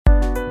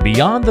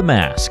Beyond the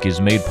Mask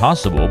is made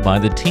possible by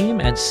the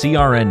team at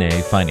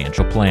CRNA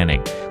Financial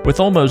Planning. With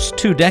almost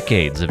 2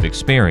 decades of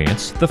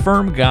experience, the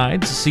firm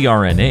guides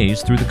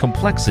CRNAs through the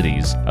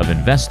complexities of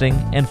investing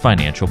and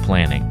financial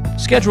planning.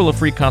 Schedule a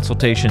free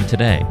consultation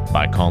today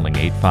by calling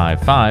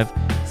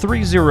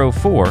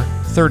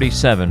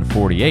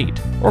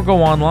 855-304-3748 or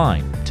go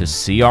online to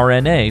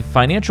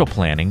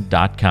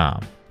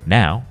crnafinancialplanning.com.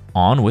 Now,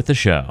 on with the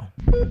show.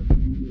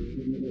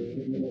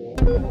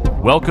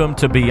 Welcome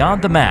to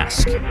Beyond the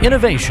Mask,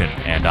 Innovation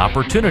and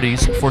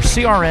Opportunities for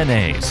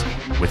CRNAs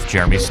with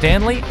Jeremy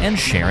Stanley and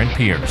Sharon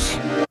Pierce.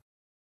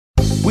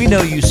 We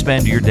know you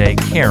spend your day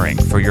caring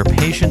for your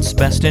patient's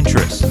best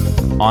interests.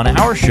 On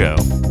our show,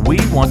 we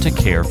want to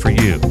care for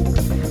you.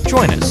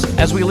 Join us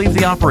as we leave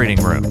the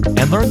operating room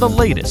and learn the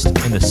latest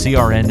in the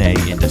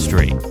CRNA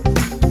industry.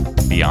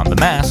 Beyond the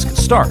Mask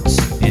starts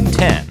in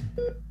 10,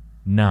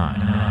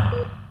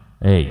 9,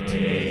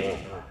 8,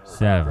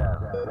 7.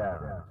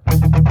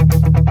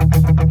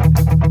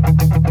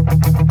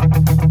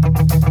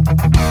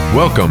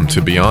 Welcome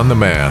to Beyond the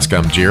Mask.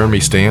 I'm Jeremy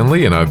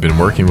Stanley, and I've been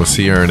working with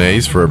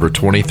CRNAs for over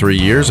 23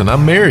 years, and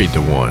I'm married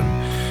to one.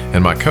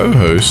 And my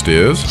co-host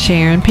is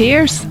Sharon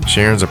Pierce.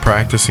 Sharon's a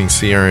practicing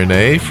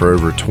CRNA for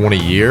over 20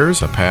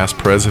 years, a past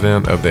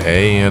president of the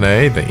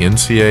AANA, the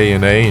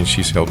NCANA, and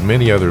she's held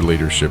many other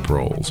leadership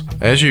roles.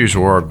 As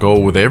usual, our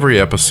goal with every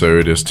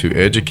episode is to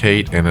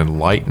educate and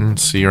enlighten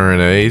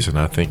CRNAs, and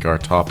I think our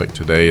topic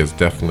today is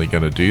definitely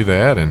going to do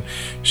that. And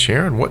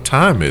Sharon, what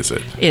time is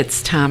it?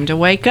 It's time to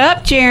wake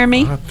up,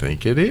 Jeremy. I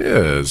think it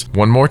is.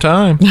 One more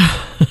time.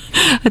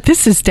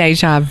 This is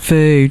deja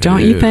vu,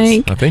 don't you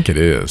think? I think it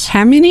is.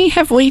 How many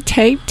have we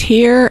taped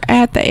here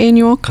at the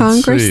annual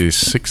Congress? Let's see,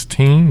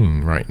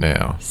 16 right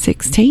now.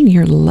 16.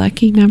 You're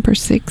lucky number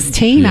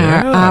 16,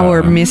 Yeah.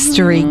 our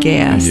mystery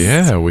guest.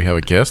 Yeah, we have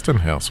a guest in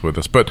house with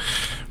us. But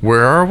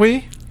where are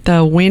we?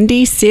 The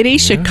Windy City,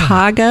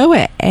 Chicago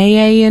at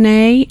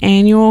AANA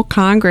Annual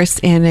Congress.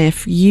 And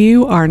if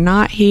you are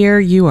not here,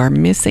 you are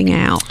missing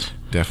out.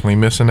 Definitely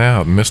missing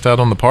out. Missed out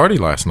on the party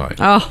last night.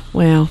 Oh,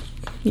 well,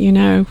 you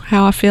know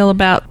how I feel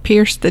about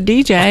Pierce the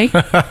DJ.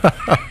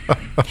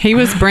 He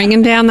was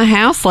bringing down the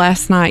house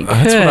last night.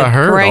 That's what I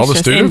heard. Gracious. All the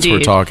students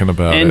were talking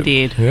about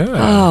Indeed. it. Yeah.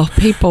 Oh,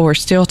 people were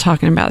still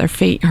talking about their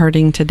feet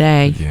hurting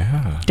today.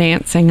 Yeah.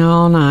 Dancing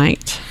all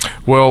night.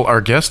 Well, our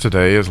guest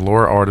today is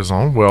Laura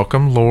Artisan.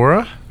 Welcome,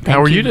 Laura.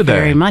 How are you today? Thank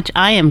you very much.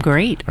 I am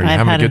great. Are you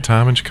having a good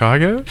time in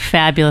Chicago?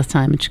 Fabulous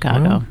time in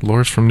Chicago. Well,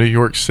 Laura's from New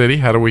York City.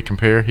 How do we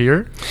compare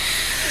here?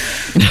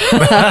 It's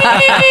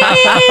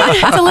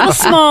a little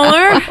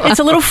smaller. It's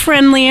a little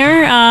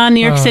friendlier. New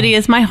York City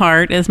is my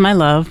heart, is my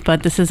love,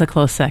 but this is a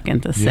close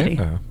second, this city.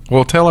 Yeah.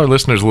 Well, tell our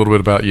listeners a little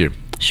bit about you.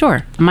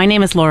 Sure. My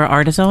name is Laura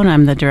Artisan.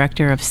 I'm the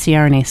Director of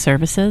CRNA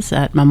Services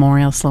at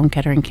Memorial Sloan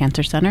Kettering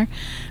Cancer Center.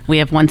 We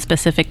have one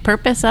specific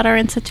purpose at our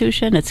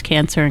institution. It's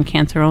cancer and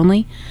cancer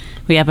only.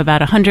 We have about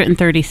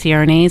 130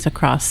 CRNAs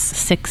across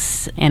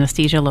 6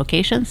 anesthesia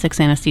locations, 6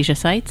 anesthesia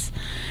sites.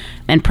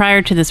 And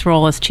prior to this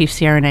role as Chief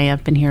CRNA,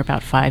 I've been here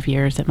about 5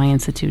 years at my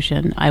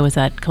institution. I was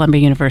at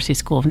Columbia University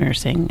School of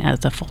Nursing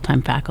as a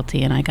full-time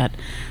faculty, and I got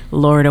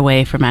lured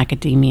away from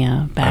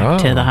academia back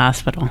to the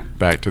hospital.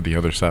 Back to the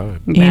other side.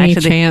 Any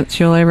chance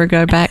you'll ever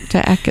go back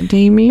to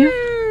academia?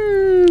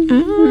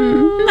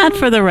 Not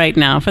for the right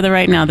now. For the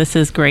right now, this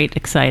is great,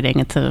 exciting.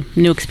 It's a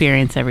new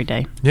experience every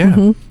day.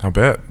 Yeah, I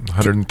bet.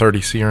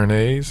 130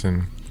 CRNAs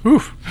and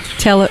oof.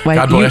 Tell it. Wait,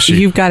 God bless you.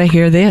 You've got to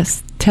hear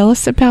this. Tell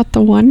us about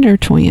the Wonder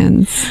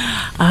Twins.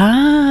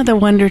 The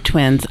Wonder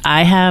Twins.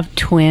 I have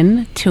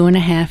twin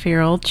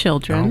 2.5-year-old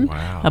children, Oh,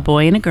 wow. a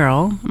boy and a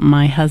girl.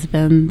 My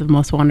husband, the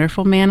most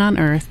wonderful man on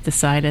earth,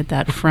 decided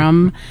that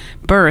from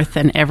birth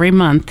and every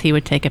month he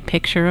would take a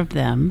picture of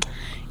them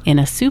in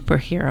a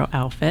superhero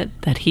outfit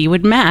that he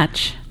would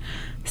match.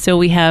 So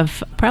we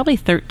have probably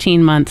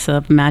 13 months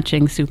of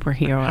matching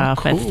superhero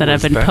outfits cool that have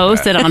is been that?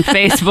 posted on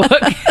Facebook.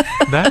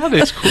 That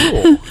is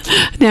cool.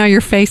 Now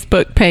your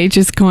Facebook page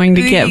is going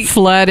to get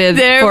flooded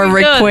for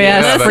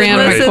requests, Yeah, friend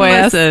that's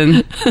requests.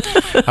 Listen.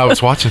 I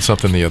was watching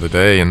something the other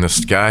day, and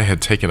this guy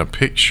had taken a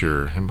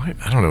picture. I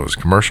don't know, it was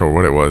a commercial or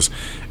what it was.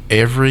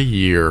 Every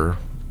year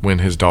when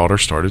his daughter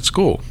started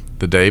school,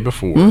 the day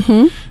before,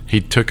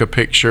 he took a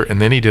picture,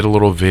 and then he did a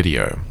little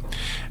video.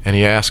 And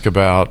he asked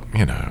about,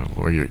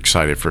 are you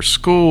excited for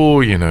school?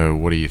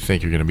 What do you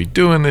think you're going to be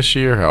doing this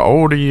year? How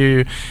old are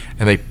you?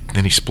 And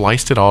then he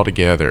spliced it all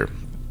together.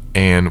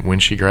 And when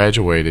she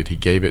graduated, he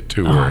gave it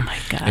to her. Oh, my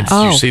God. And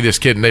you see this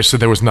kid, and they said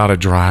there was not a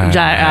dry eye in the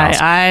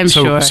house. I'm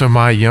sure. So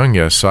my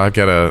youngest, so I've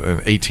got an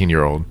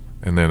 18-year-old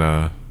and then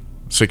a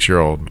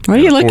 6-year-old. What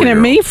are you looking at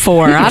me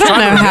for? I don't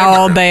know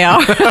how old they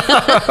are.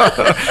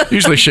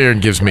 Usually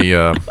Sharon gives me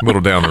a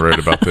little down the road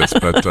about this,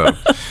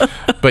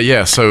 but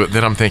yeah. So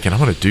then I'm thinking I'm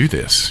going to do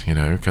this,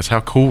 because how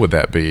cool would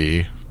that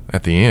be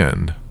at the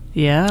end?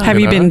 Yeah. Have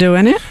you been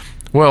doing it?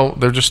 Well,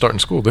 they're just starting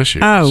school this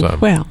year. Oh, so,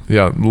 well.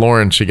 Yeah,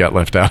 Lauren, she got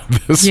left out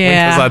of this one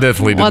because I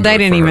definitely didn't. Well, they vote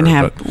didn't for even her,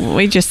 have.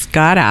 We just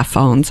got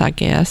iPhones, I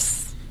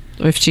guess.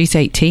 If she's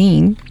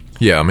 18.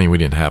 Yeah, I mean, we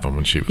didn't have them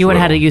when she was You would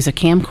have had to little. use a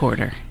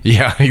camcorder.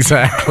 Yeah,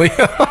 exactly.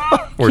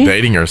 We're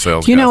dating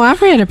ourselves. You know, guys.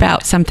 I've read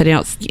about something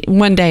else.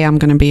 One day I'm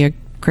going to be a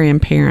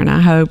grandparent,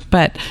 I hope,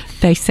 but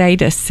they say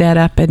to set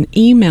up an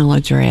email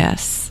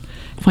address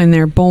when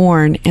they're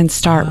born and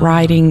start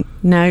writing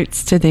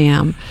notes to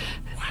them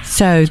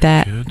so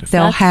that good.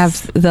 they'll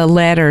have the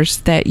letters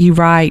that you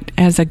write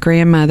as a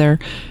grandmother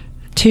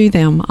to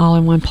them all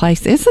in one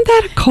place. Isn't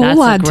that a cool That's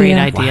a idea? great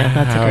idea.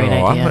 That's a great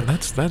Wow, idea.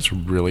 That's a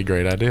really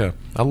great idea.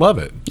 I love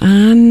it.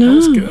 I know.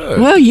 That's good.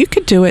 Well, you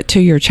could do it to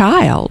your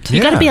child.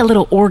 You got to Yeah. be a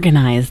little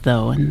organized,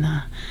 though, and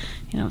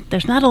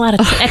there's not a lot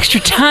of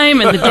extra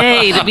time in the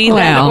day to be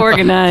that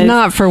organized.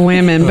 Not for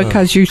women,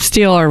 because you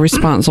still are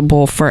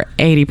responsible for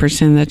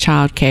 80% of the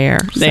child care.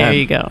 There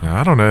you go.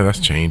 I don't know. That's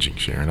changing,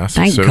 Sharon. I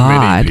see Thank so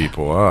God. many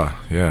people.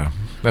 Yeah.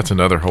 That's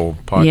another whole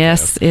podcast.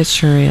 Yes, it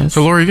sure is.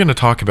 So, Laura, you're going to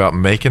talk about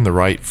making the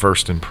right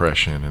first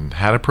impression and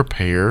how to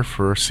prepare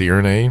for a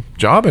CRNA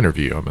job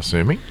interview, I'm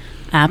assuming.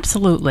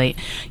 Absolutely.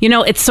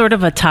 It's sort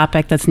of a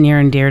topic that's near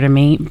and dear to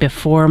me.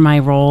 Before my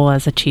role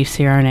as a chief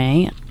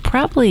CRNA,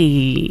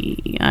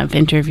 probably I've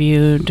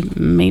interviewed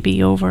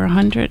maybe over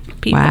 100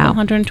 people, Wow.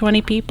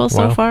 120 people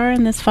so Wow. far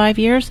in this 5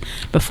 years.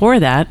 Before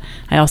that,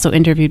 I also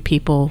interviewed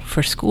people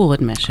for school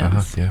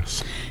admissions.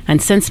 Yes.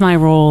 And since my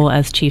role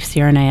as chief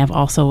CRNA, I've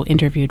also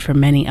interviewed for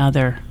many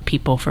other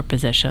people for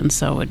positions.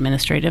 So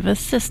administrative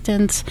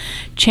assistants,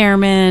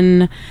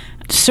 chairman,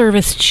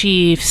 service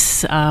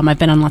chiefs. I've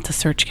been on lots of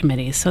search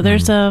committees. So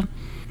there's a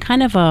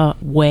kind of a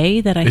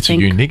way that I It's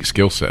think a unique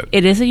skill set.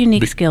 it is a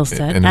unique skill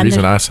set. And the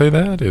reason there's- I say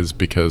that is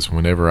because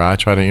whenever I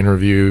try to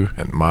interview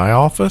at my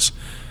office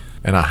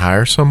and I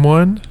hire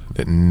someone,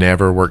 that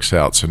never works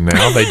out. So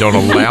now they don't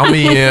allow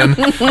me in.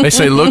 They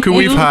say, look who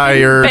we've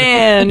hired.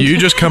 Banned. You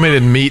just come in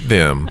and meet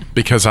them,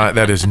 because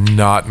that is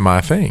not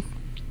my thing.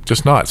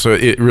 Just not. So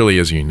it really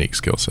is a unique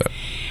skill set.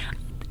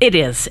 It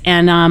is.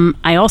 And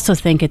I also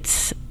think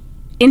it's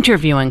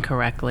interviewing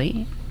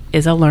correctly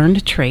is a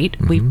learned trait.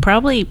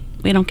 Mm-hmm.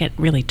 We don't get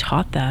really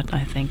taught that,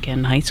 I think,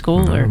 in high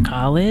school or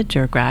college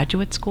or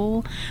graduate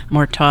school.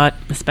 More taught,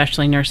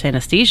 especially nurse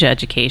anesthesia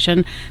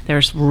education.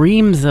 There's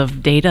reams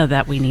of data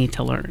that we need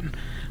to learn.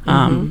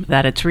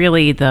 That it's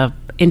really the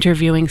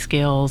interviewing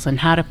skills and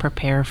how to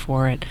prepare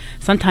for it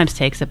sometimes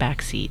takes a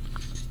back seat.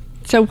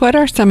 So, what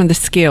are some of the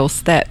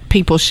skills that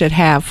people should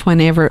have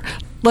whenever?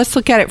 Let's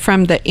look at it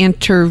from the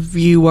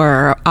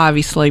interviewer.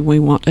 Obviously, we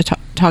want to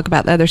talk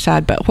about the other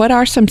side, but what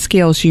are some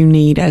skills you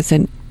need as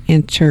an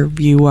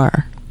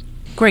interviewer?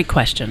 Great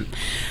question.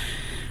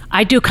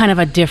 I do kind of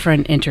a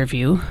different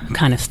interview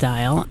kind of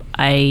style.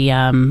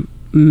 I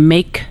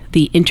make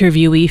the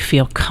interviewee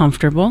feel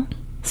comfortable.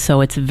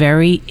 So it's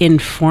very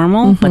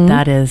informal, but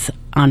that is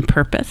on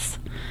purpose.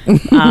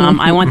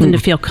 I want them to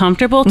feel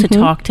comfortable to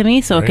talk to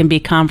me, so it can be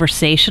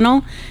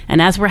conversational.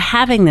 And as we're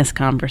having this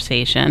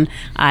conversation,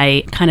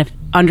 I kind of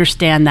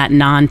understand that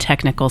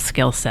non-technical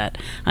skill set.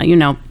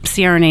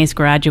 CRNAs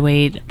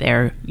graduate.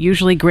 They're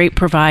usually great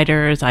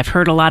providers. I've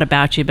heard a lot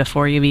about you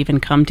before you even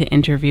come to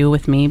interview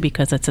with me,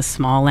 because it's a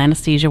small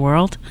anesthesia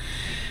world.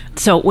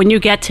 So when you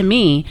get to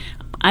me,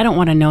 I don't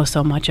want to know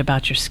so much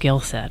about your skill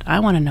set.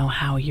 I want to know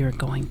how you're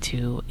going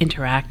to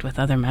interact with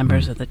other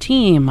members of the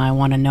team. I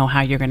want to know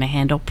how you're going to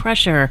handle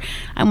pressure.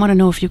 I want to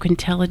know if you can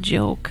tell a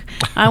joke.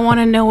 I want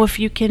to know if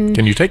you can...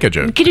 Can you take a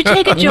joke? Can you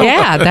take a joke?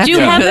 Yeah, that's, Do you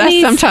have that's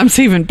any, sometimes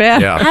even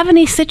better. Yeah. have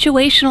any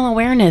situational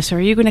awareness? Or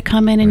are you going to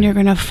come in and you're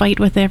going to fight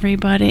with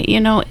everybody?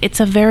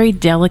 It's a very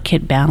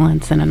delicate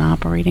balance in an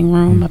operating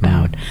room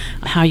about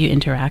how you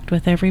interact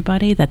with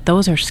everybody.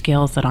 Those are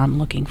skills that I'm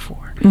looking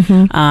for.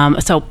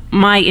 So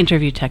my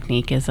interview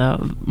technique is a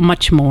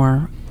much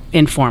more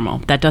informal.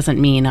 That doesn't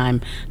mean I'm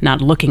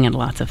not looking at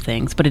lots of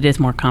things, but it is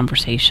more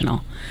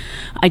conversational.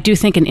 I do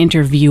think an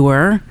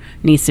interviewer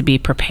needs to be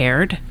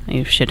prepared.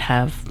 You should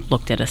have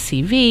looked at a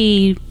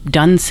CV,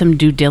 done some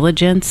due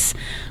diligence,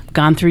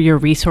 gone through your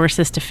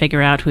resources to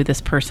figure out who this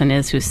person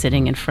is who's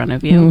sitting in front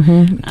of you.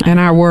 And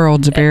our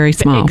world's very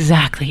small.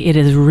 Exactly. It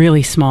is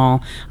really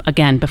small.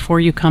 Again, before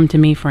you come to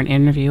me for an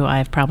interview,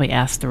 I've probably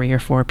asked 3 or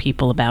 4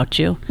 people about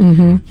you.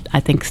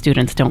 I think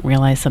students don't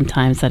realize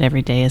sometimes that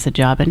every day is a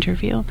job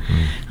interview,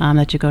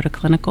 that you go to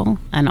clinical,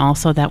 and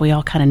also that we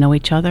all kind of know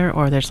each other,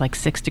 or there's like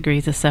 6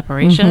 degrees of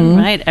separation,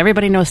 right?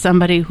 Everybody knows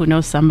somebody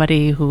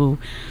who,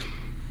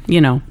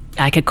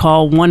 I could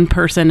call one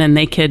person and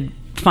they could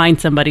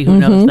find somebody who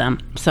knows them.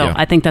 So Yeah.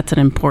 I think that's an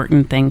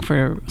important thing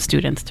for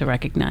students to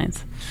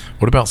recognize.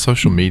 What about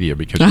social media?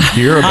 Because you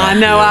hear about I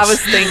know, I this,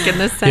 was thinking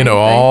the same thing.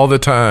 all the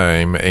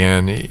time.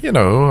 And,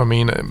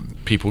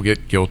 people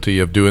get guilty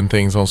of doing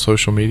things on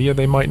social media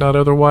they might not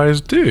otherwise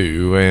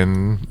do.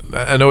 And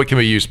I know it can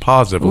be used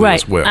positively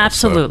as well. so-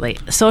 Absolutely.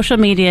 Social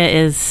media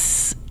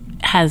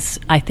has,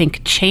 I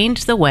think,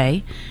 changed the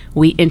way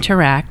we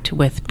interact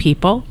with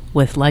people,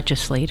 with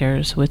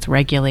legislators, with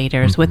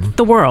regulators, with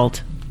the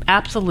world.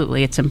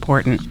 Absolutely, it's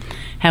important.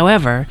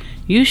 However,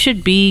 you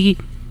should be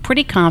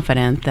pretty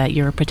confident that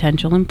your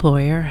potential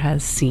employer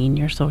has seen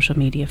your social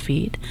media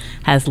feed,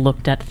 has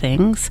looked at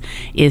things,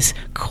 is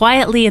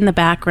quietly in the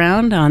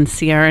background on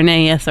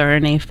CRNA,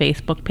 SRNA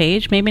Facebook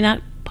page, maybe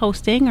not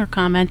posting or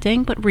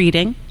commenting, but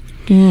reading.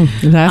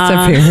 That's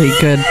a very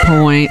good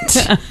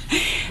point.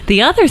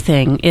 The other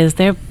thing is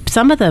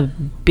some of the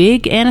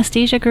big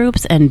anesthesia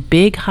groups and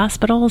big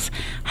hospitals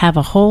have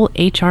a whole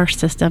HR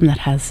system that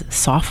has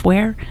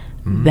software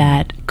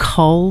that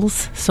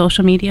culls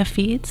social media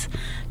feeds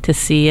to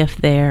see if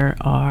there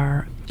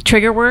are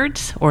trigger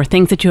words or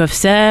things that you have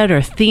said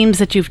or themes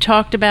that you've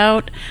talked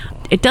about.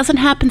 It doesn't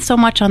happen so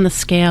much on the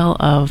scale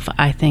of,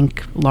 I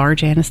think,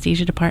 large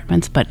anesthesia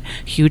departments, but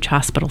huge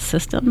hospital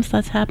systems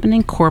that's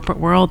happening. Corporate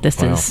world,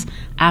 this is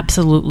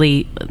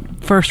absolutely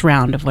first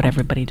round of what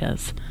everybody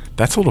does.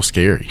 That's a little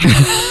scary.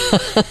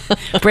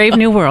 Brave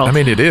new world. I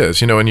mean, it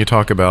is. And you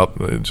talk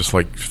about just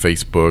like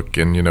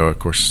Facebook and, of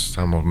course,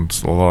 a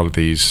lot of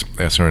these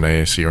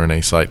SRNA,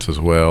 CRNA sites as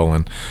well.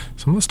 And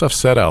some of the stuff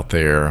said out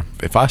there,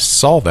 if I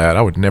saw that,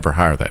 I would never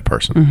hire that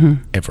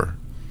person. Ever.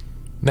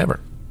 Never.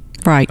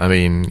 Right. I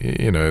mean,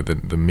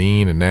 the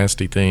mean and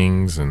nasty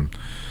things. And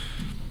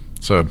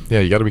so, yeah,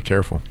 you got to be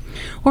careful.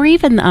 Or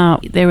even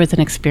there was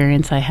an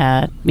experience I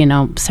had,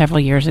 several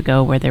years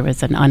ago where there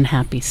was an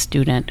unhappy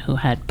student who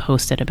had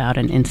posted about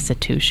an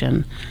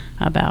institution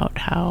about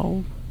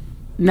how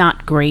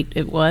not great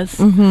it was.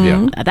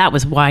 Yeah. That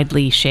was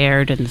widely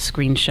shared in the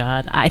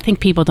screenshot. I think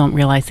people don't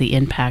realize the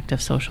impact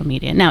of social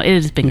media. Now, it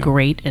has been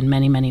great in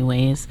many, many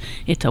ways.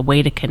 It's a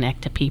way to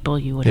connect to people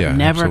you would have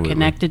never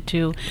connected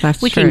to.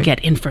 That's we true. can get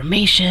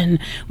information.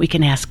 We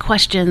can ask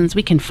questions.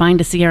 We can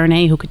find a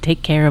CRNA who could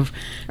take care of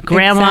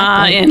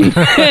grandma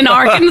in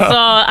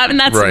Arkansas. I mean,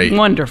 that's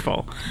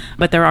wonderful.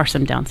 But there are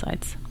some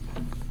downsides.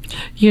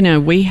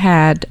 We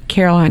had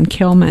Caroline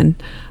Kilman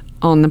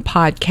on the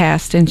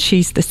podcast, and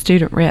she's the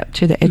student rep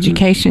to the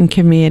education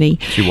committee.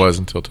 She was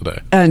until today.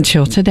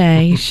 Until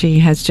today. She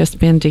has just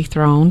been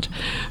dethroned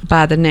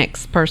by the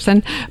next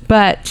person.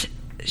 But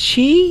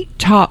she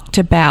talked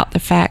about the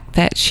fact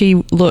that she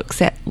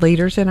looks at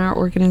leaders in our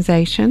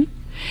organization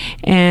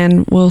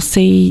and will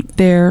see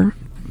their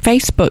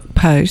Facebook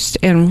post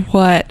and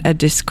what a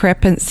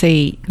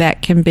discrepancy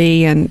that can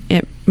be, and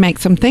it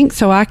makes them think.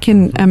 So I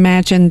can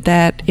imagine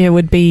that it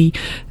would be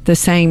the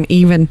same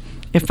even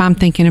if I'm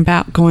thinking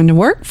about going to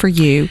work for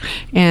you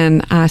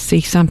and I see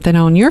something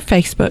on your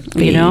Facebook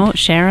feed.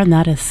 Sharon,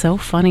 that is so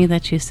funny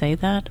that you say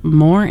that.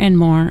 More and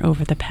more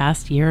over the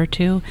past year or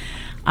two,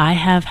 I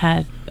have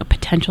had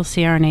potential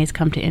CRNAs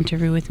come to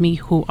interview with me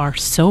who are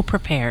so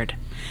prepared.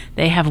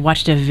 They have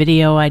watched a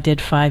video I did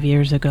 5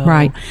 years ago.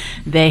 Right.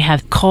 They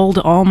have culled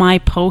all my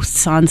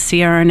posts on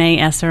CRNA,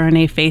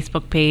 SRNA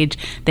Facebook page.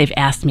 They've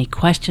asked me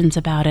questions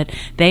about it.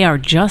 They are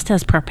just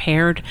as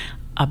prepared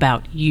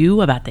about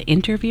you, about the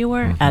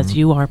interviewer, as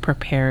you are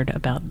prepared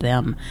about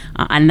them.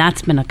 And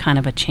that's been a kind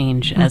of a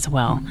change as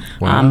well.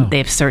 Wow.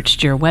 They've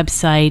searched your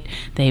website.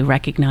 They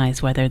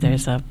recognize whether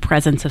there's a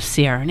presence of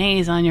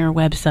CRNAs on your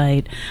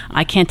website.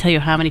 I can't tell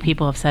you how many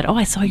people have said,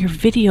 I saw your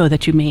video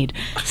that you made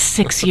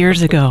 6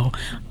 years ago.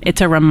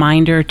 It's a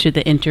reminder to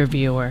the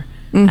interviewer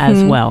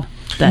as well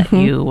that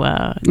you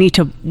need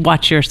to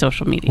watch your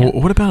social media.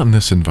 Well, what about in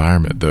this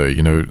environment, though?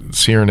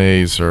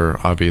 CRNAs are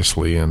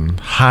obviously in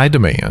high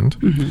demand.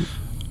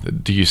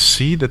 Do you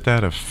see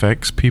that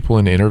affects people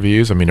in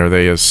interviews? I mean, are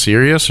they as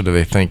serious, or do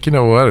they think,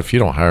 if you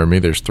don't hire me,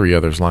 there's 3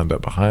 others lined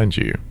up behind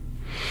you?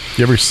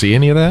 You ever see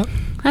any of that?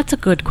 That's a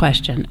good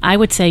question. I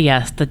would say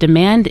yes. The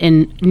demand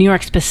in New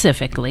York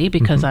specifically,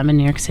 because I'm in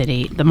New York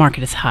City, the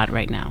market is hot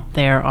right now.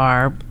 There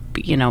are,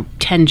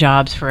 10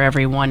 jobs for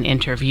every one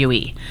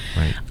interviewee.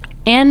 Right.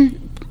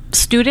 And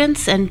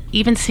students and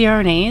even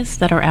CRNAs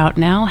that are out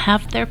now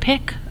have their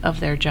pick of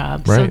their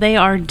jobs. Right. So they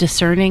are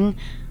discerning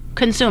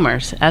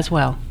consumers as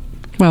well.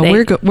 Well,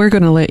 we're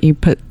going to let you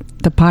put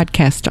the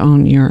podcast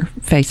on your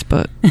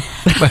Facebook.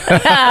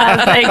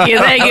 Thank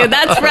you.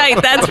 That's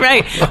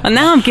right. Well,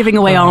 now I'm giving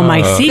away all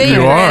my secrets.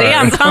 You are. Yeah,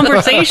 I'm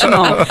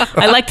conversational.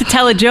 I like to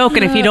tell a joke,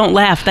 and if you don't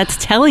laugh, that's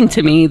telling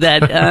to me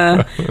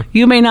that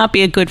you may not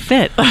be a good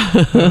fit.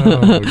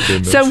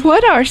 So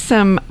what are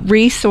some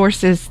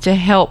resources to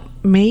help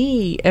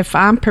me if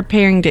I'm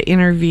preparing to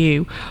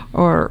interview,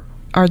 or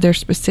are there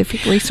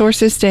specific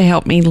resources to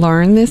help me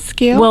learn this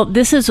skill? Well,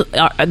 this is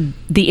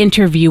the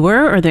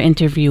interviewer or the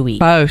interviewee?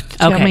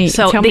 Both. Okay,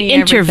 Tell the me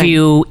everything.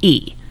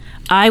 interviewee.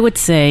 I would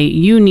say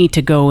you need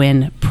to go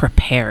in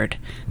prepared.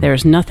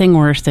 There's nothing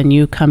worse than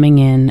you coming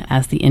in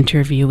as the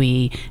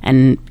interviewee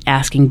and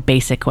asking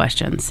basic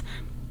questions.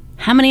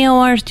 How many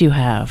ORs do you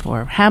have?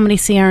 Or how many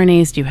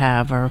CRNAs do you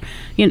have? Or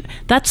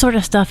that sort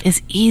of stuff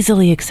is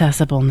easily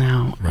accessible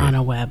now on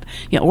a web.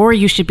 Or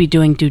you should be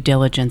doing due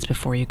diligence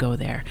before you go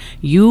there.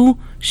 You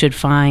should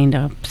find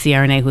a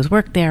CRNA who's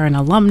worked there, an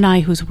alumni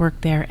who's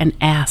worked there, and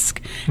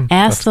ask.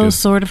 Ask those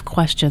sort of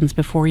questions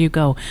before you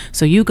go.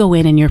 So you go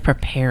in and you're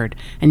prepared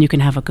and you can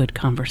have a good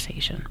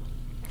conversation.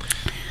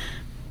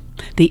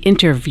 The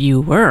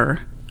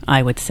interviewer,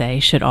 I would say,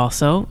 should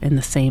also, in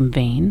the same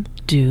vein,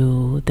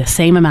 do the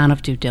same amount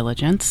of due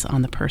diligence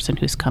on the person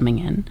who's coming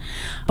in.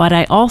 But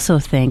I also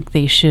think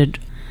they should,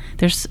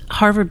 there's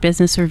Harvard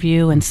Business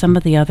Review and some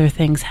of the other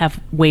things have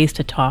ways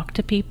to talk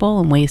to people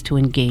and ways to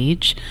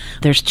engage.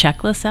 There's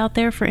checklists out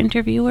there for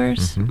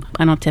interviewers.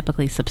 I don't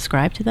typically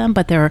subscribe to them,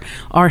 but there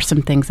are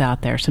some things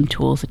out there, some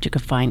tools that you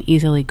can find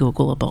easily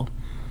Googleable.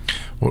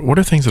 What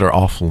are things that are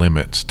off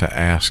limits to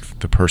ask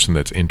the person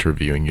that's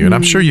interviewing you? And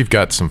I'm sure you've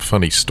got some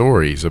funny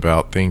stories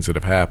about things that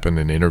have happened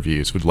in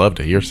interviews. We'd love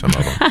to hear some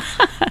of them.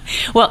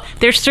 Well,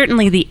 there's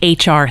certainly the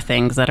HR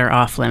things that are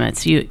off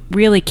limits. You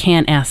really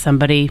can't ask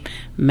somebody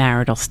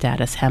marital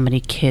status, how many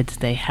kids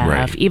they have,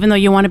 Right. even though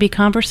you want to be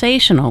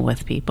conversational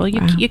with people.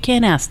 You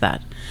can't ask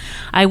that.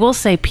 I will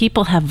say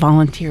people have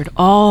volunteered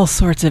all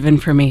sorts of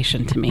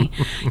information to me,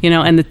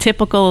 and the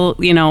typical,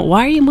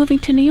 why are you moving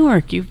to New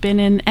York? You've been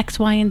in X,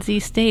 Y, and Z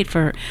state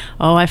for,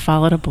 I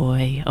followed a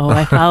boy,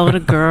 I followed a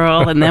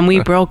girl, and then we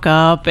broke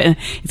up, and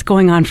it's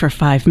going on for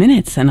 5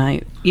 minutes, and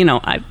I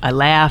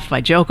laugh, I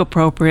joke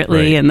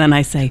appropriately, Right. and then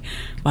I say,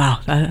 wow,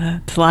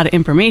 that's a lot of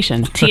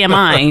information.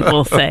 TMI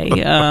will say,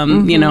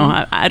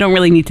 I don't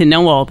really need to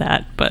know all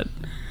that, but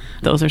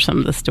those are some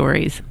of the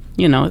stories.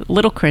 A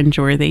little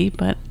cringeworthy,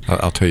 but...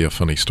 I'll tell you a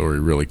funny story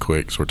really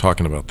quick. So we're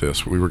talking about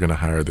this. We were going to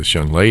hire this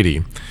young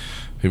lady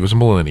who was a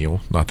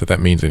millennial. Not that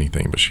means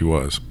anything, but she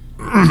was.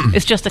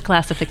 It's just a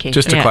classification.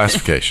 Just a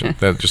classification.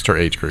 That's just her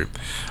age group.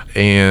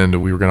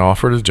 And we were going to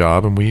offer her the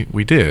job, and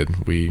we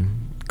did. We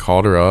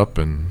called her up,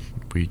 and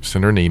we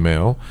sent her an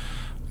email.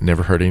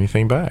 Never heard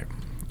anything back.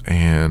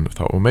 And I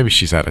thought, well, maybe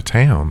she's out of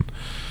town.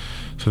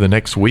 So the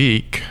next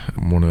week,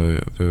 one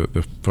of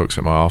the folks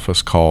at my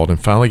office called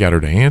and finally got her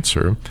to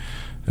answer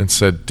and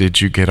said,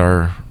 did you get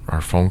our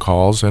phone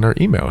calls and our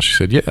email? She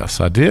said, yes,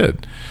 I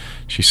did.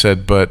 She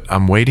said, but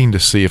I'm waiting to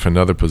see if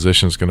another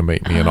position is going to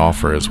make me an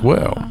offer as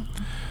well.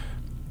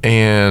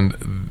 And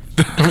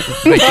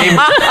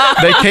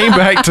they came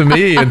back to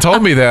me and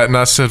told me that, and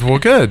I said, well,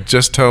 good.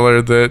 Just tell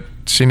her that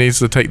she needs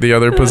to take the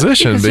other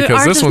position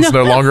because this one's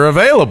no longer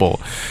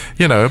available.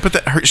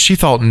 But she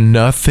thought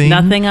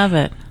nothing of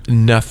it.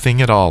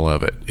 Nothing at all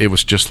of it. It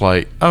was just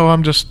like,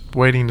 I'm just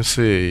waiting to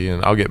see,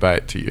 and I'll get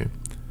back to you.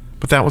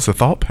 But that was the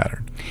thought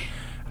pattern.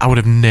 I would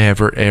have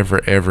never,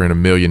 ever, ever in a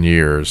million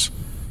years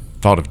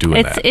thought of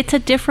doing that. It's a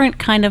different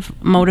kind of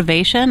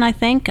motivation, I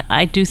think.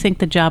 I do think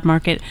the job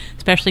market,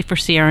 especially for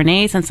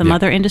CRNAs and some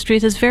other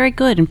industries, is very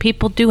good, and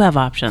people do have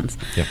options.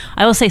 Yep.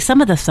 I will say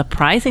some of the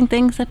surprising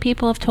things that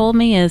people have told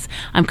me is,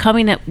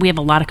 we have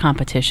a lot of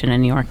competition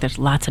in New York. There's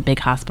lots of big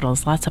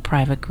hospitals, lots of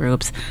private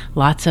groups,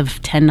 lots of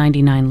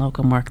 1099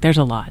 locum work. There's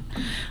a lot.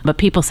 But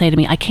people say to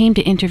me, I came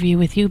to interview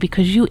with you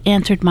because you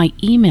answered my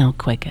email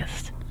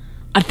quickest.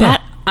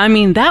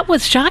 That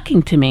was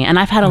shocking to me. And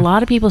I've had a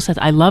lot of people say,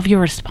 I love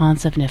your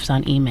responsiveness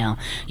on email.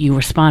 You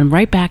respond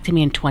right back to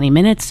me in 20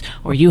 minutes,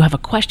 or you have a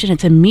question,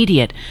 it's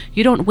immediate.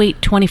 You don't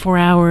wait 24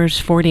 hours,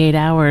 48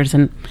 hours.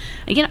 And,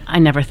 I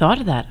never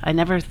thought of that. I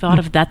never thought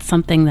of that's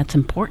something that's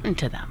important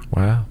to them.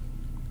 Wow.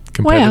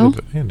 Competitive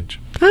advantage.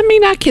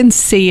 I can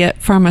see it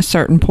from a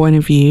certain point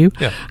of view.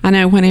 Yeah. I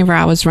know whenever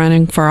I was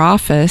running for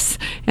office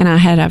and I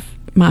had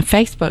my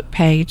Facebook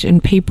page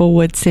and people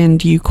would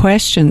send you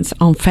questions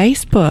on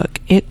Facebook,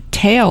 it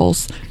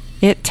tabulates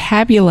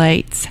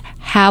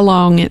how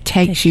long it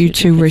takes you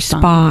to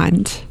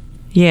respond.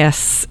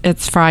 Yes,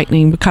 it's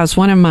frightening because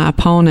one of my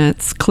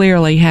opponents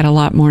clearly had a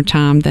lot more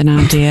time than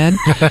I did.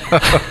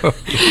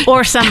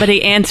 Or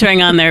somebody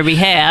answering on their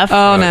behalf.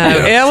 Oh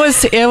no,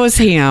 it was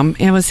him.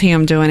 It was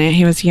him doing it.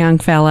 He was a young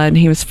fella and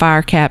he was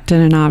fire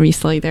captain, and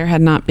obviously there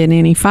had not been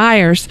any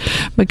fires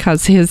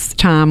because his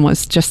time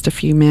was just a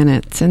few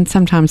minutes, and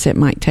sometimes it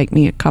might take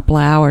me a couple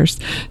of hours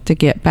to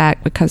get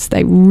back because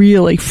they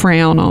really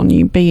frown on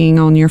you being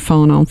on your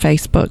phone on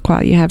Facebook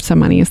while you have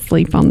somebody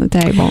asleep on the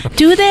table.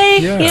 Do they?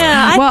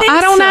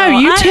 Yeah, I don't know.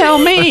 You tell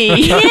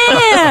me.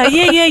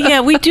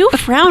 Yeah. We do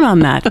frown on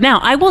that. Now,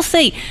 I will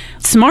say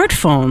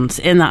smartphones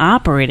in the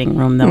operating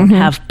room, though,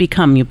 have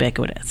become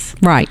ubiquitous.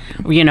 Right.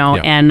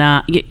 And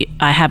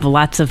I have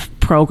lots of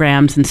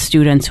programs and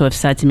students who have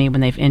said to me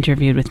when they've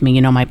interviewed with me,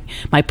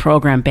 my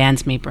program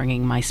bans me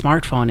bringing my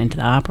smartphone into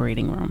the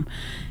operating room.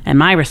 And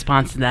my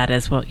response to that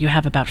is, well, you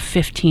have about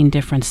 15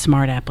 different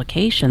smart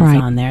applications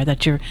on there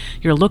that you're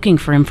looking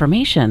for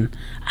information.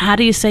 How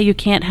do you say you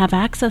can't have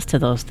access to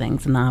those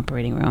things in the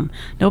operating room?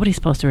 Nobody's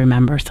supposed to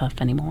remember stuff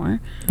anymore.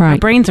 Right. Our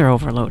brains are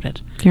overloaded.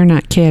 You're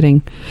not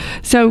kidding.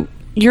 So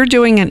you're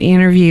doing an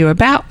interview.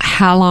 About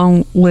how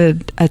long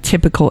would a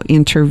typical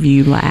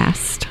interview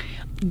last?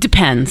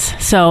 Depends.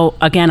 So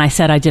again, I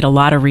said I did a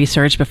lot of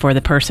research before the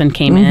person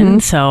came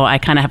in, so I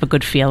kind of have a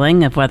good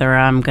feeling of whether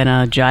I'm going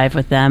to jive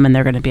with them and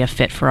they're going to be a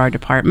fit for our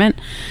department.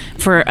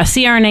 For a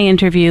CRNA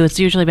interview, it's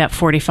usually about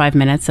 45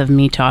 minutes of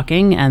me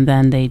talking, and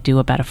then they do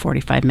about a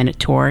 45-minute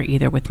tour,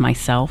 either with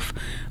myself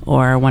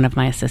or one of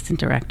my assistant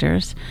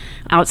directors.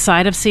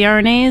 Outside of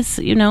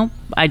CRNAs,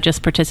 I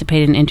just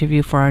participated in an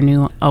interview for our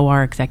new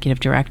OR executive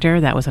director.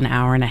 That was an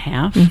hour and a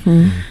half.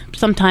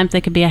 Sometimes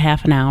they could be a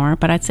half an hour,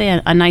 but I'd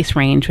say a nice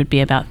range would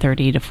be about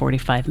 30 to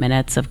 45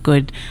 minutes of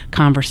good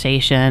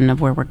conversation of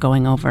where we're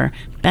going over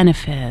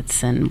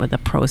benefits and with the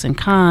pros and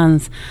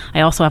cons.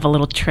 I also have a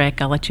little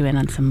trick. I'll let you in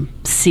on some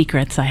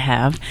secrets I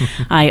have.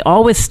 I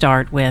always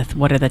start with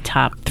what are the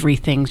top 3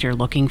 things you're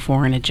looking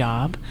for in a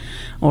job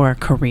or a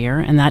career,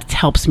 and that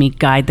helps me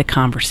guide the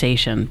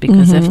conversation.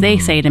 Because if they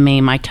say to me,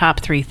 my top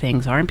 3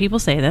 things are, and people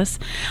say this,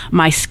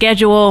 my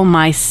schedule,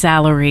 my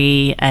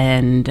salary,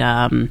 and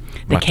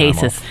the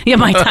cases. Yeah,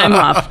 my time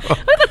off. Well,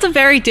 that's a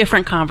very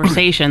different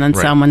conversation than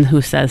someone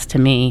who says to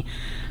me,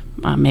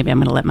 maybe I'm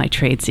going to let my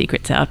trade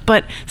secrets out,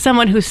 but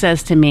someone who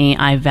says to me,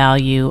 I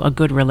value a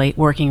good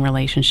working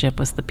relationship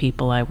with the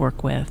people I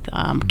work with,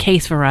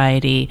 case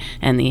variety,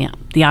 and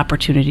the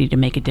opportunity to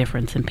make a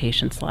difference in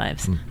patients'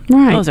 lives.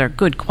 Right. Those are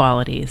good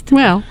qualities.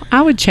 Well,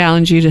 I would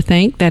challenge you to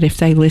think that if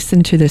they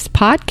listen to this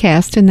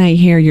podcast and they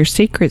hear your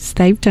secrets,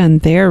 they've done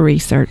their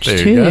research There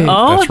you too. go.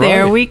 Oh, That's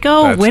there right. we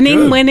go. That's Winning,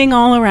 good. winning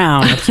all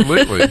around.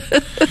 Absolutely.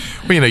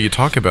 Well, you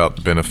talk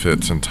about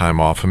benefits and time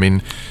off. I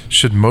mean,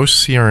 should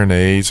most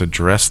CRNAs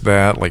address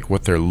that, like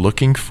what they're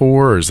looking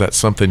for? Or is that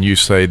something you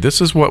say,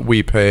 this is what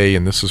we pay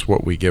and this is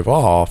what we give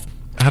off?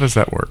 How does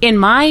that work? In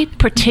my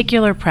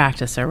particular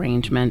practice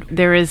arrangement,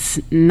 there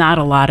is not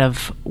a lot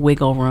of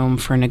wiggle room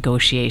for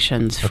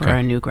negotiations for Okay.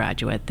 a new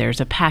graduate.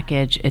 There's a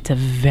package. It's a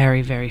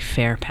very, very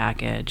fair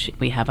package.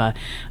 We have a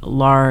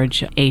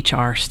large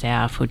HR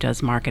staff who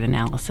does market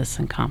analysis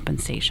and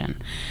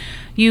compensation.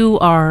 You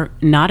are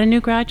not a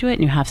new graduate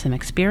and you have some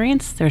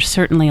experience, there's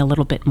certainly a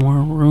little bit more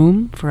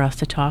room for us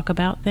to talk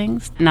about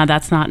things. Now,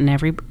 that's not in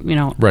every,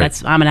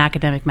 Right. I'm an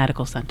academic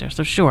medical center,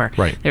 so sure,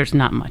 Right. there's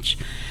not much.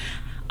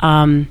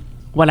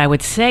 What I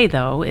would say,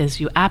 though, is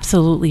you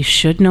absolutely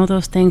should know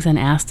those things and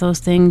ask those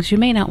things. You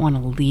may not want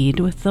to lead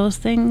with those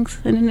things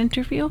in an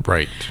interview.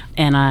 Right.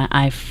 And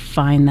I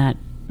find that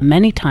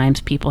many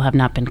times people have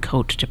not been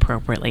coached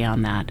appropriately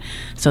on that.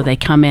 So they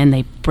come in,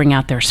 they bring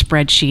out their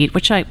spreadsheet,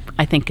 which I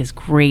think is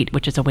great,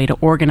 which is a way to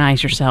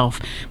organize yourself.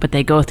 But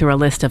they go through a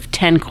list of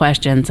 10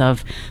 questions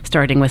of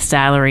starting with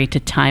salary to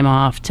time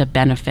off to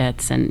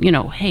benefits. And,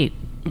 hey,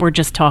 we're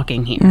just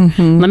talking here.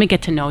 Let me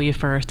get to know you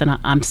first. And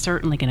I'm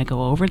certainly going to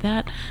go over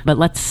that. But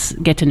let's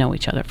get to know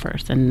each other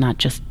first and not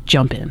just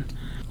jump in.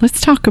 Let's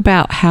talk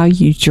about how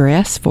you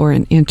dress for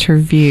an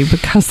interview,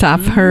 because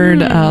I've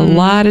heard a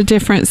lot of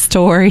different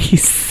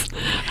stories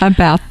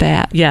about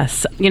that.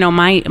 Yes.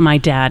 My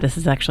dad, this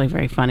is actually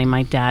very funny.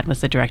 My dad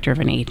was the director of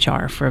an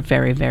HR for a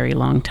very, very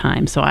long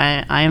time. So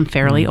I am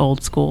fairly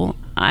old school.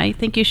 I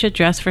think you should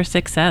dress for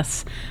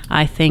success.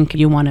 I think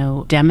you want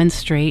to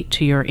demonstrate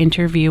to your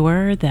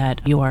interviewer that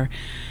you are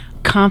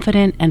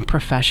confident and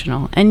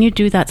professional, and you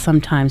do that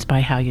sometimes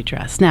by how you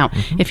dress. Now,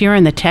 if you're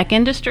in the tech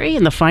industry,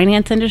 in the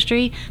finance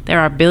industry, there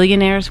are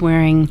billionaires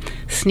wearing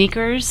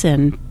sneakers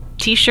and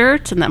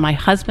T-shirts, and that my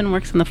husband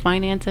works in the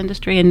finance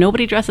industry, and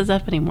nobody dresses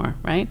up anymore,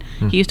 right?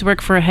 He used to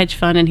work for a hedge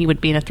fund, and he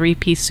would be in a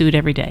 3-piece suit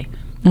every day.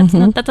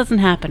 That doesn't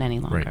happen any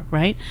longer,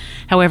 right?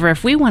 However,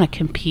 if we want to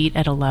compete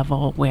at a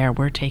level where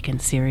we're taken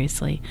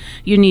seriously,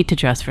 you need to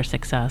dress for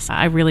success.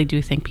 I really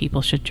do think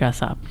people should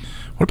dress up.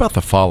 What about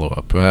the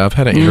follow-up? I've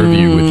had an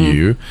interview with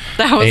you.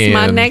 That was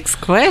my and- next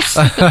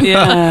question.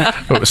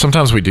 Yeah.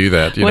 Sometimes we do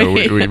that.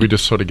 We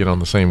just sort of get on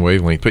the same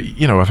wavelength. But,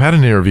 I've had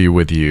an interview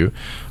with you.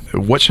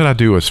 What should I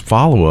do as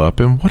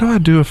follow-up? And what do I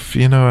do if,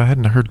 I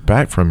hadn't heard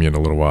back from you in a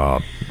little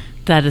while?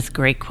 That is a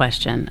great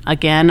question.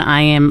 Again,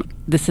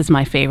 this is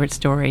my favorite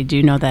story. Do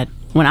you know that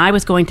when I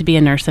was going to be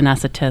a nurse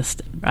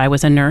anesthetist, I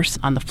was a nurse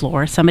on the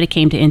floor. Somebody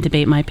came to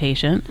intubate my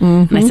patient.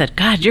 And I said,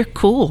 God, you're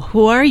cool.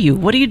 Who are you?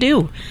 What do you do?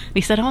 And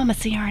he said, I'm a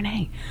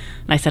CRNA.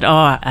 And I said,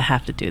 I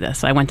have to do this.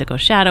 So I went to go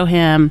shadow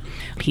him.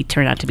 He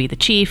turned out to be the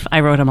chief. I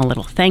wrote him a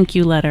little thank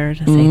you letter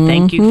to say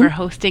thank you for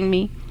hosting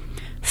me.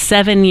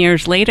 7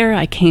 years later,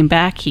 I came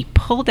back. He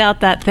pulled out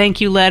that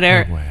thank you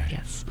letter. No way.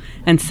 Yes.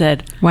 And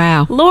said,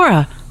 Wow.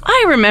 Laura,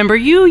 I remember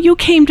you. You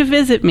came to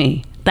visit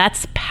me.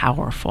 That's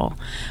powerful.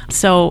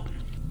 So,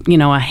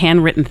 a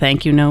handwritten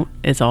thank you note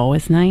is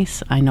always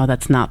nice. I know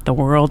that's not the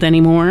world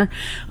anymore,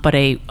 but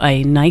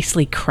a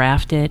nicely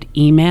crafted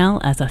email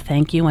as a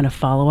thank you and a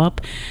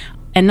follow-up,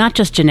 and not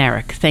just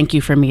generic, thank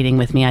you for meeting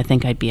with me. I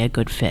think I'd be a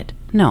good fit.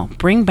 No,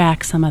 bring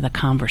back some of the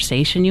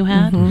conversation you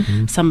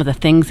had, some of the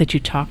things that you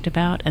talked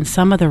about, and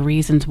some of the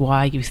reasons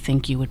why you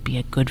think you would be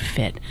a good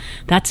fit.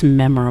 That's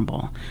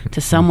memorable to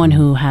someone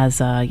who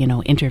has,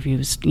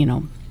 interviews,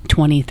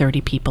 20,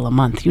 30 people a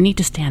month. You need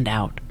to stand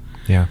out.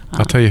 Yeah.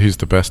 I'll tell you who's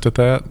the best at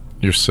that.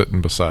 You're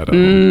sitting beside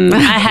him. I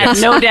have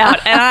no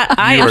doubt. And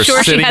I You am are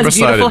sure she sitting has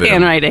beside beautiful them.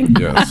 handwriting.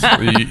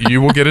 Yes.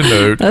 You will get a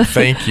note.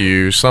 Thank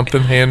you.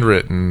 Something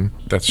handwritten.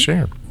 That's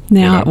Sharon.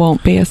 Now it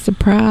won't be a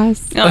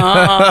surprise.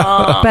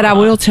 But I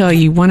will tell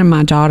you, one of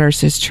my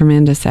daughters is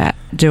tremendous at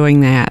doing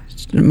that,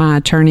 my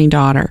attorney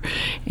daughter.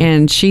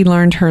 And she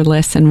learned her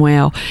lesson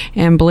well.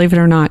 And believe it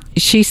or not,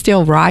 she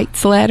still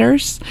writes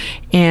letters.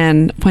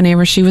 And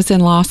whenever she was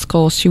in law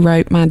school, she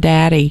wrote my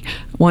daddy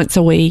once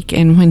a week.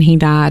 And when he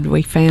died,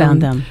 we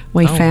found them.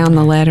 We found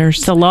the letters.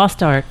 It's a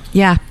lost art.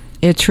 Yeah,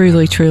 it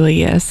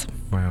truly is.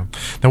 Wow.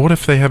 Now, what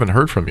if they haven't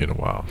heard from you in a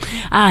while?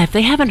 If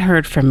they haven't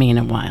heard from me in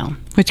a while.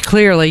 Which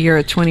clearly you're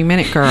a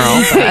 20-minute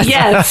girl. But.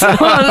 Yes.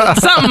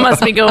 Something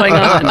must be going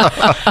on.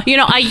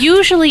 I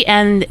usually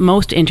end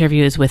most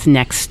interviews with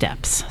next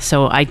steps.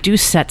 So I do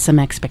set some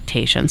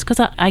expectations because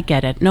I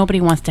get it.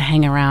 Nobody wants to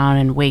hang around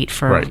and wait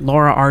for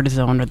Laura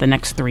Artizone or the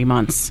next 3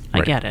 months.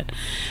 I get it.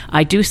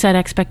 I do set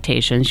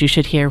expectations. You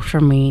should hear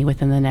from me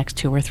within the next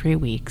 2 or 3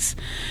 weeks.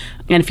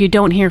 And if you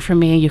don't hear from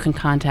me, you can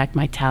contact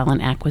my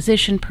talent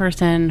acquisition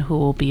person, who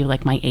will be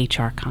like my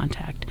HR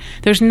contact.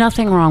 There's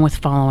nothing wrong with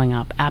following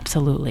up.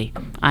 Absolutely.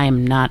 I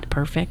am not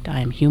perfect.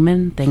 I am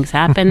human. Things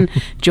happen.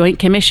 Joint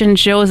Commission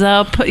shows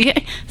up.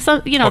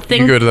 So,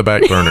 things. You go to the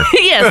back burner.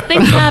 Yes,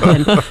 things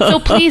happen. So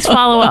please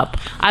follow up.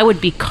 I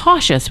would be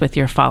cautious with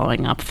your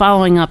following up.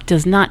 Following up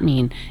does not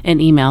mean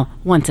an email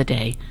once a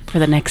day for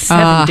the next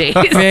 7 days.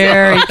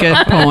 Very good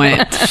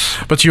point.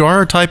 But you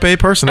are type A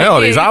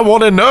personalities. I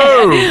want to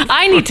know.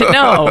 I need to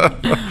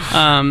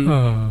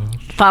know.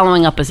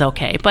 Following up is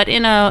okay, but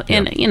in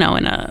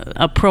a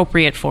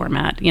appropriate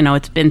format.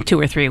 It's been 2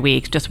 or 3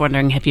 weeks. Just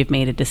wondering if you've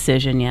made a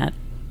decision yet.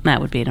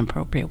 That would be an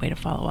appropriate way to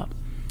follow up.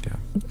 Yeah.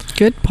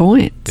 Good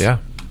point. Yeah.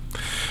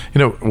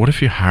 What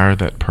if you hire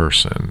that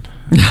person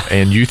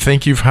and you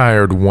think you've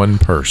hired one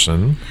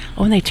person?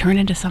 Oh, and they turn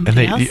into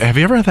somebody else? Have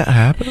you ever had that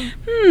happen?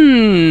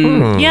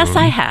 Yes,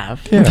 I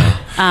have. Yeah.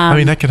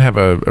 That can have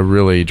a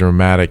really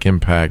dramatic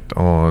impact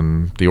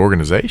on the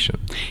organization.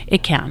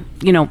 It can.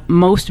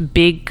 Most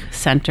big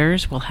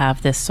centers will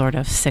have this sort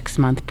of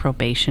 6-month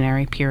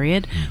probationary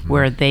period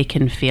where they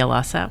can feel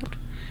us out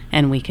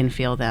and we can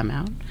feel them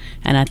out.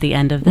 And at the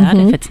end of that,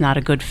 if it's not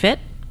a good fit,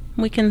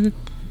 we can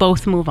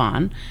both move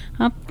on.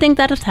 I think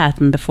that has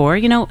happened before.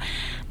 An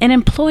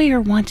employer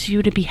wants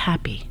you to be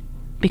happy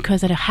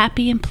because a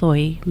happy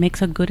employee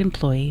makes a good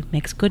employee,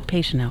 makes good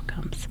patient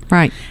outcomes.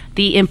 Right.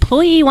 The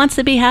employee wants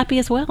to be happy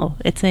as well.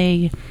 It's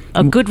a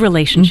good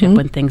relationship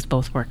when things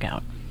both work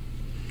out.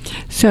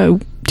 So,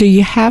 do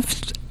you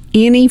have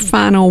any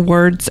final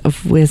words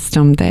of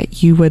wisdom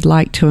that you would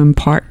like to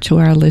impart to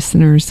our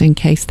listeners in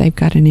case they've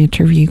got an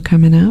interview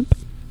coming up?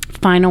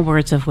 Final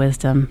words of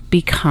wisdom: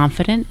 be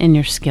confident in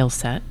your skill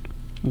set,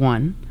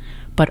 one,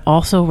 but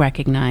also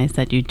recognize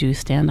that you do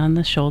stand on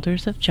the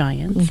shoulders of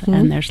giants,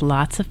 and there's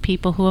lots of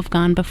people who have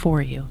gone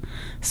before you.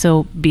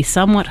 So be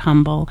somewhat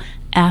humble,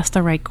 ask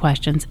the right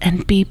questions,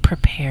 and be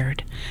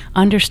prepared.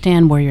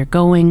 Understand where you're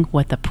going,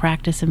 what the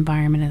practice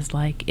environment is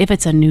like. If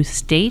it's a new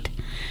state,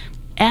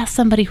 ask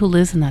somebody who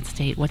lives in that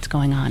state what's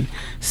going on.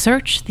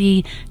 Search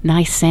the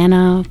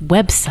NYSANA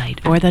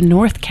website or the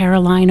North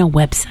Carolina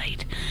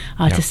website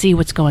to see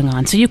what's going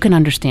on so you can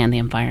understand the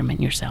environment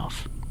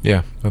yourself.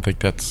 Yeah, I think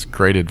that's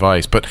great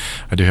advice. But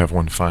I do have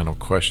one final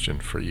question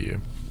for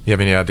you. You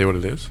have any idea what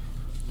it is?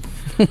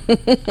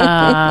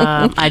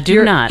 I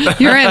do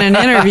not. You're in an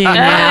interview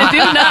now.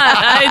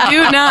 I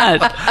do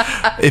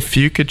not. If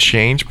you could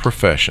change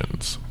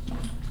professions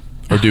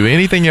or do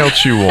anything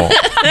else you want,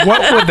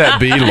 what would that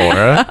be,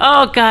 Laura?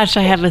 Oh, gosh,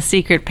 I have a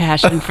secret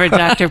passion for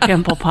Dr.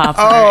 Pimple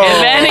Popper.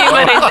 If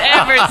anybody's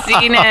ever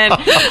seen it,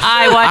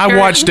 I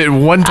watched it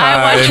one time.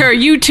 I watch her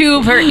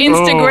YouTube, her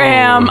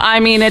Instagram.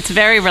 It's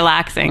very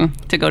relaxing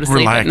to go to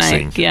sleep at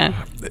night.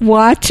 Yeah.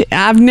 Watch.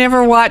 I've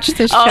never watched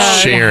the show. Oh,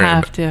 Sharon. You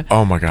have to.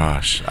 Oh, my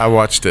gosh. I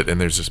watched it, and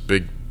there's this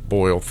big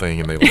boil thing,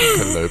 and they cut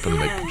it open,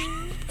 and they push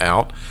it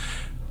out.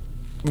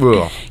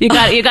 Ugh. You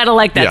got to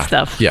like that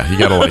stuff. Yeah, you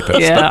got to like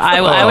that stuff. Yeah,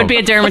 I would be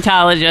a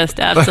dermatologist.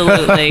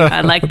 Absolutely,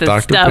 I like the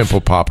Dr. stuff.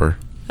 Pimple Popper.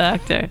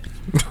 Doctor.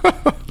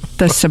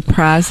 The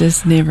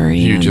surprises never end.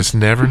 You just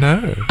never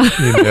know.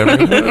 You never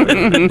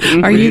know.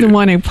 Are you the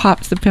one who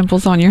pops the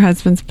pimples on your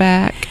husband's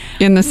back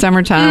in the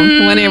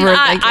summertime whenever they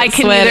get I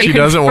can sweaty? She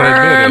doesn't want to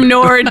admit confirm it.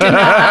 nor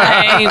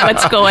deny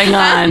what's going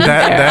on.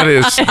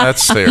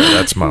 That's Sarah.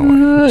 That's my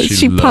wife.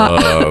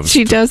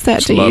 She does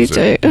that to you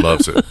too.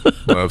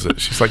 Loves it.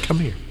 She's like, come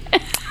here.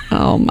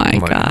 Oh my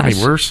I'm like,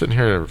 gosh. We're sitting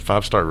here at a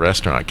 5-star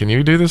restaurant. Can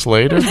you do this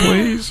later,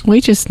 please? We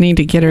just need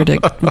to get her to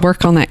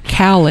work on that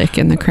cowlick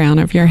in the crown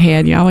of your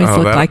head. You always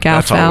look like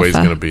alfalfa. That's always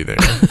going to be there.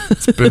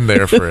 It's been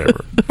there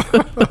forever.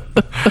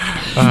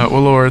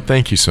 Well, Laura,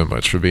 thank you so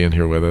much for being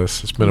here with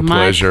us. It's been a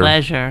pleasure. My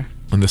pleasure.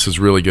 And this is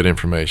really good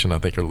information. I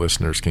think our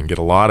listeners can get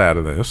a lot out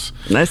of this.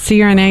 That's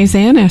CRNAs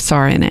and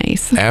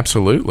SRNAs.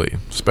 Absolutely.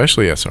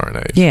 Especially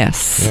SRNAs.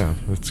 Yes. Yeah,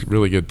 that's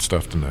really good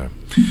stuff to know.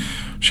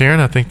 Sharon,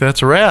 I think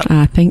that's a wrap.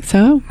 I think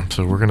so.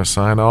 So we're going to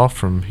sign off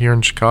from here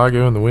in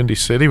Chicago in the Windy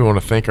City. We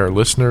want to thank our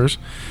listeners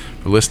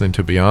for listening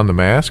to Beyond the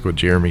Mask with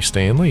Jeremy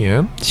Stanley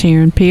and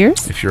Sharon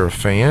Pierce. If you're a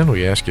fan,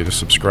 we ask you to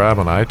subscribe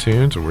on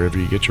iTunes or wherever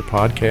you get your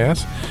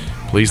podcasts.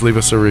 Please leave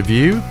us a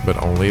review,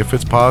 but only if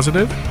it's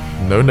positive.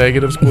 No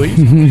negatives, please.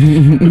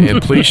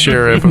 And please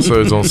share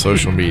episodes on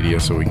social media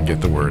so we can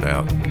get the word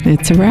out.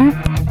 It's a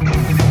wrap.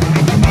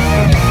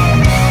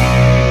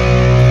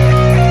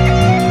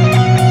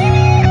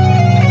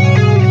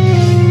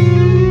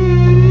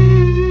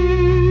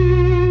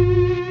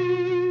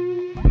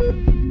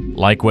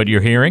 Like what you're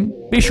hearing?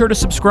 Be sure to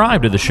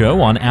subscribe to the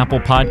show on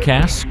Apple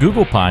Podcasts,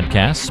 Google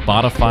Podcasts,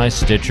 Spotify,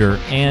 Stitcher,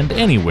 and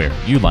anywhere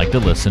you like to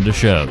listen to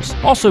shows.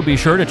 Also, be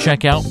sure to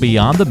check out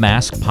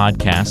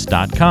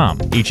BeyondTheMaskPodcast.com.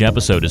 Each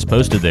episode is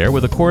posted there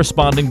with a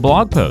corresponding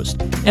blog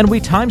post, and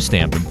we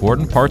timestamp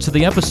important parts of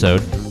the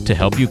episode to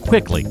help you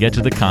quickly get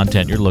to the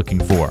content you're looking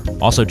for.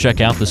 Also,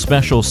 check out the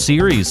special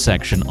series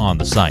section on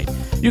the site.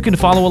 You can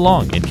follow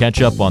along and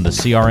catch up on the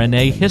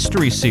CRNA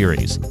History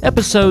Series,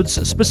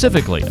 episodes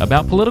specifically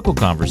about political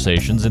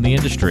conversations in the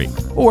industry,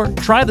 or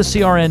try the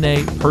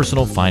CRNA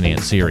Personal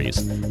Finance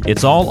Series.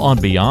 It's all on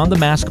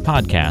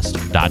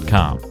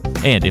BeyondTheMaskPodcast.com.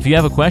 And if you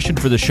have a question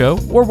for the show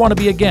or want to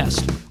be a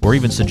guest, or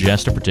even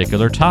suggest a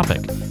particular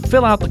topic,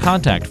 fill out the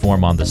contact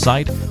form on the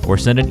site or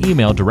send an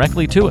email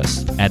directly to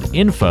us at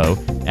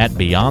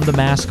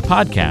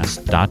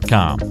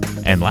info@BeyondTheMaskPodcast.com.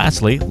 And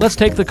lastly, let's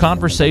take the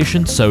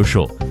conversation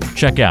social.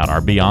 Check out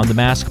our Beyond the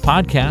Mask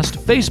Podcast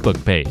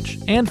Facebook page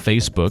and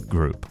Facebook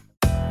group.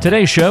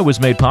 Today's show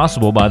was made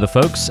possible by the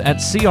folks at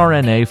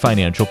CRNA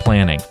Financial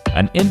Planning,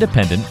 an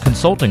independent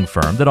consulting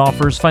firm that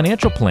offers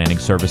financial planning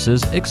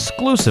services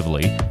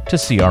exclusively to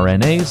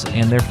CRNAs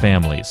and their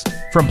families.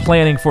 From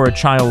planning for a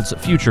child's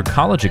future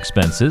college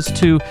expenses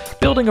to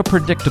building a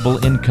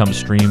predictable income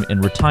stream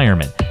in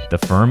retirement, the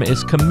firm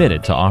is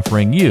committed to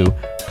offering you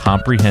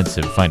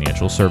comprehensive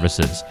financial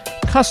services,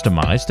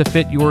 customized to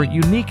fit your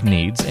unique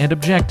needs and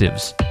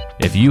objectives.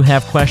 If you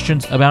have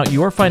questions about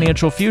your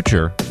financial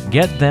future,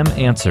 get them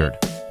answered.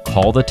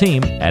 Call the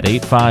team at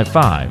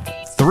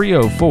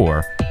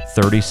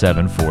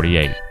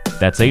 855-304-3748.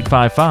 That's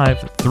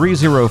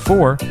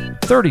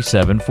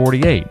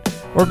 855-304-3748.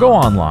 Or go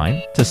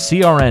online to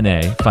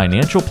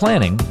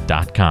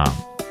crnafinancialplanning.com.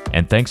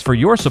 And thanks for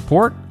your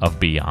support of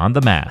Beyond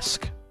the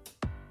Mask.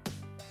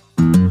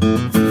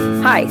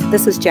 Hi,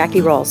 this is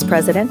Jackie Rolls,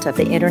 President of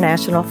the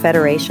International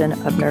Federation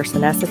of Nurse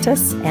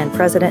Anesthetists and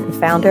President and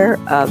founder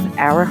of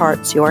Our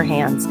Hearts, Your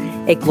Hands,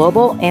 a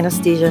global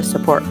anesthesia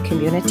support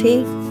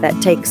community that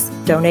takes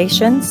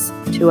donations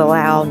to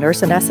allow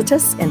nurse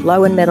anesthetists in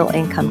low and middle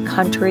income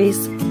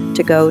countries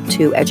to go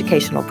to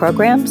educational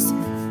programs,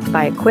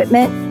 buy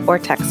equipment, or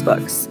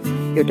textbooks.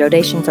 Your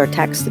donations are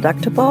tax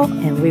deductible,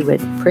 and we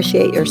would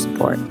appreciate your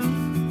support.